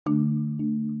Good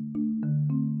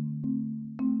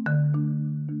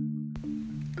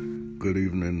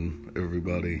evening,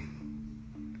 everybody.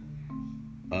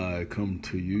 I come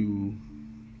to you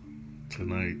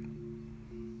tonight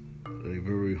a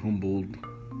very humbled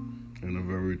and a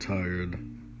very tired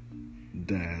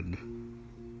dad.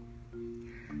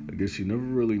 I guess you never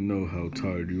really know how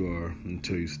tired you are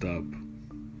until you stop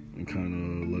and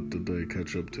kind of let the day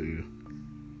catch up to you.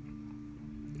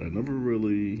 I never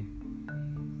really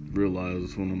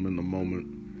realize when I'm in the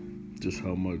moment just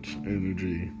how much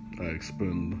energy I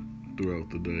expend throughout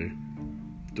the day,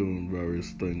 doing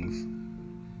various things,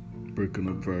 breaking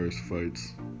up various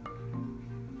fights.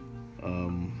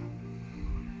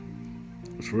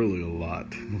 It's really a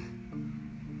lot.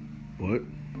 But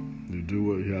you do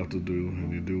what you have to do,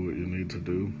 and you do what you need to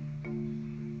do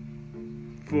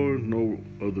for no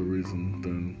other reason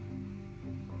than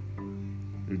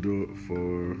you do it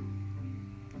for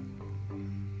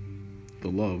the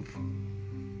love.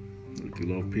 Like, you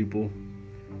love people,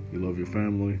 you love your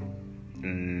family,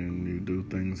 and you do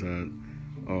things that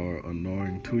are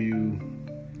annoying to you,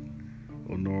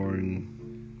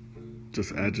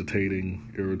 just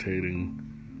agitating, irritating,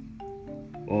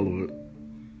 all of it,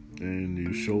 and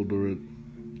you shoulder it,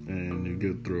 and you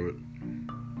get through it.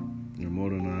 And more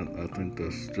than that, I think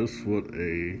that's just what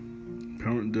a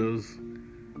parent does,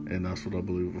 and that's what I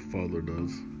believe a father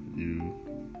does. You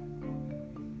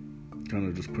kind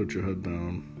of just put your head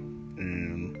down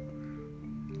and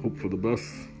hope for the best,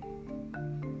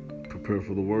 prepare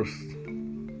for the worst.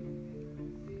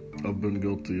 I've been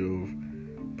guilty of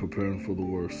preparing for the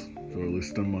worst, or at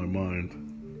least in my mind,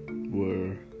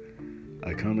 where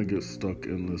I kind of get stuck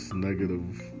in this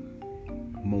negative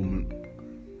moment,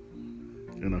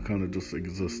 and I kind of just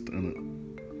exist in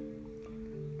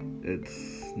it.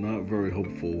 It's not very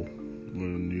hopeful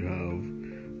when you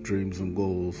have dreams and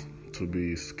goals to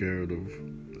be scared of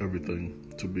everything,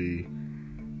 to be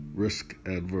risk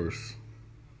adverse.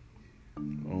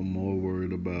 I'm more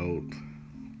worried about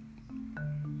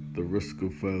the risk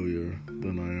of failure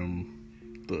than I am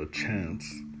the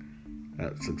chance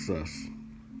at success.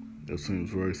 It seems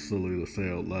very silly to say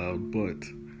out loud, but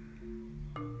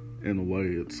in a way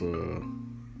it's a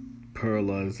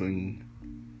paralyzing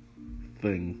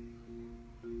thing.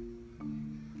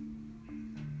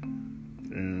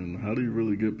 And how do you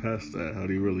really get past that? How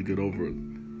do you really get over it?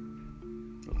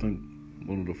 I think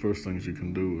one of the first things you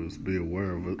can do is be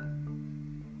aware of it.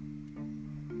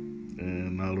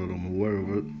 And now that I'm aware of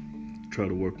it, try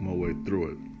to work my way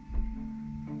through it.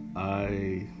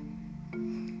 I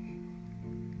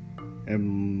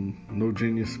am no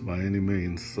genius by any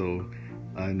means, so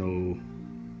I know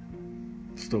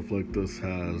stuff like this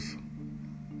has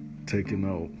taken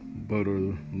out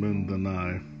better men than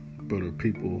I, better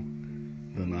people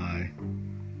than I,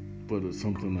 but it's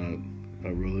something that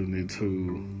I really need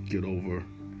to get over.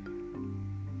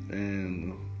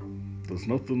 And there's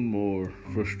nothing more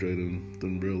frustrating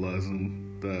than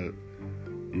realizing that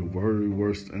your very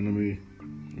worst enemy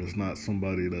is not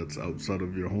somebody that's outside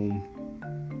of your home.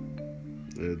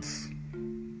 It's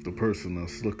the person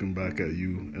that's looking back at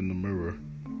you in the mirror.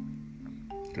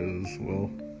 Because,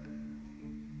 well,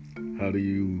 how do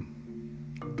you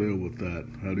deal with that?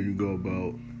 How do you go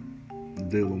about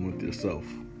dealing with yourself?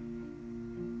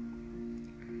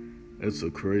 It's a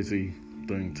crazy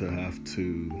thing to have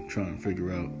to try and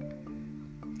figure out.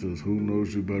 Because who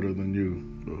knows you better than you?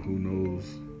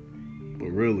 But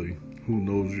really, who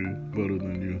knows you better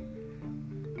than you?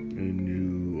 And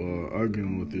you are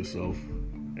arguing with yourself,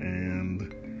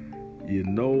 and you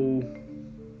know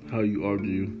how you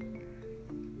argue,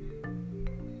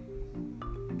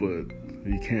 but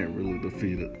you can't really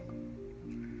defeat it.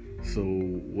 So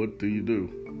what do you do?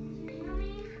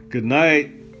 Good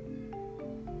night.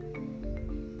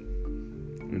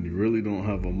 And you really don't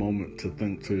have a moment to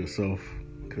think to yourself,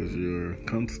 because you're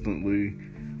constantly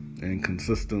and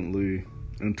consistently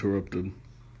interrupted.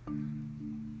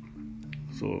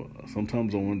 So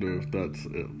sometimes I wonder if that's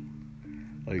it.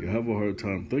 Like, I have a hard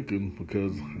time thinking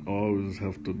because I'm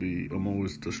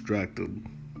always distracted.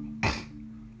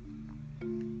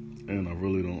 And I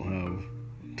really don't have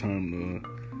time to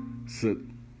sit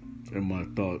in my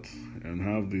thoughts and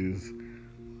have these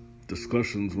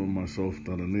discussions with myself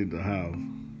that I need to have.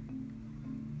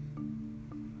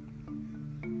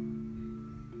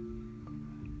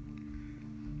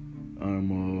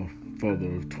 I'm a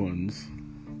father of twins.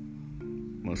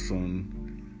 My son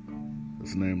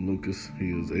is named Lucas.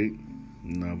 He is 8.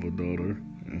 And I have a daughter,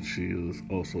 and she is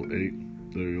also 8.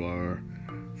 They are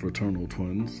fraternal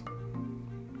twins.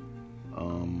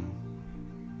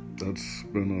 That's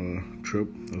been a trip.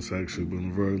 It's actually been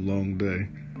a very long day.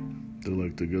 They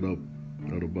like to get up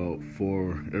at about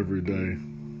 4 every day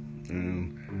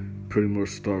and pretty much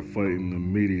start fighting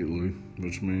immediately,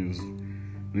 which means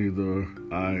neither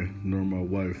I nor my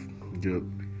wife get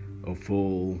a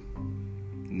full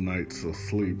night's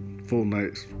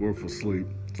worth of sleep.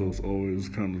 So it's always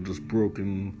kind of just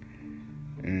broken,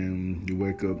 and you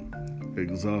wake up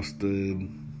exhausted,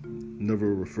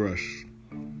 never refreshed.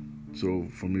 So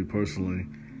for me personally,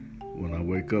 when I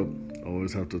wake up, I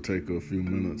always have to take a few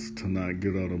minutes to not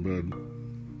get out of bed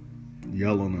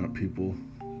yelling at people.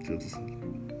 Just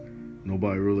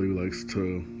nobody really likes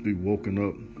to be woken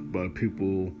up by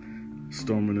people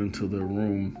storming into their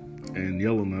room and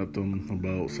yelling at them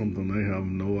about something they have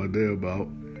no idea about.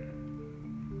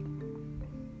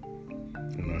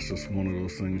 And that's just one of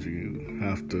those things you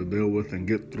have to deal with and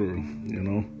get through, you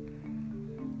know?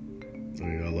 So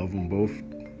yeah, I love them both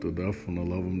to death, and I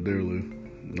love them dearly.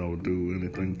 And I would do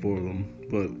anything for them.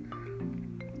 But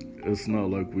it's not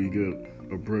like we get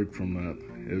a break from that.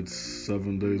 It's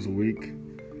 7 days a week,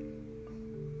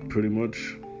 pretty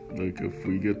much. Like, if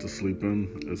we get to sleep in,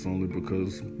 it's only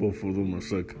because both of them are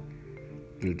sick,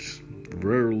 which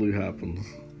rarely happens.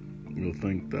 You'll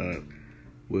think that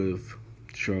with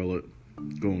Charlotte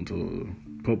going to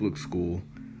public school,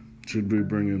 should be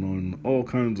bringing on all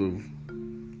kinds of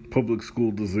public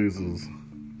school diseases,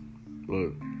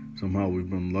 but somehow we've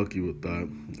been lucky with that.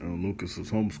 Lucas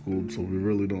is homeschooled, so we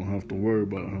really don't have to worry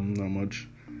about him that much.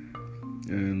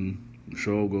 And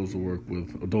Cheryl goes to work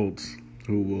with adults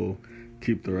who will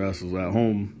keep their asses at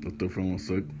home if they're feeling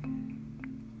sick.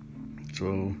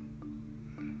 So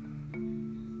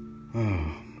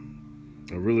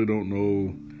I really don't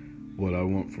know what I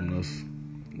want from this,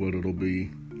 what it'll be.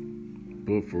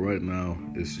 But for right now,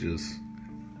 it's just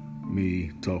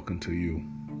me talking to you,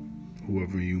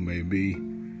 whoever you may be,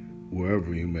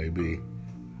 wherever you may be.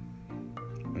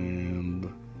 And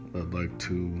I'd like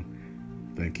to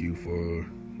thank you for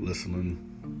listening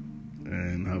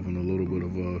and having a little bit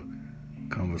of a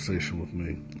conversation with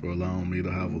me, or allowing me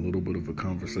to have a little bit of a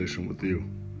conversation with you.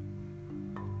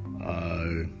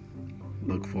 I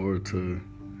look forward to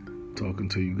talking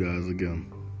to you guys again.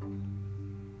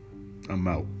 I'm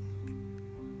out.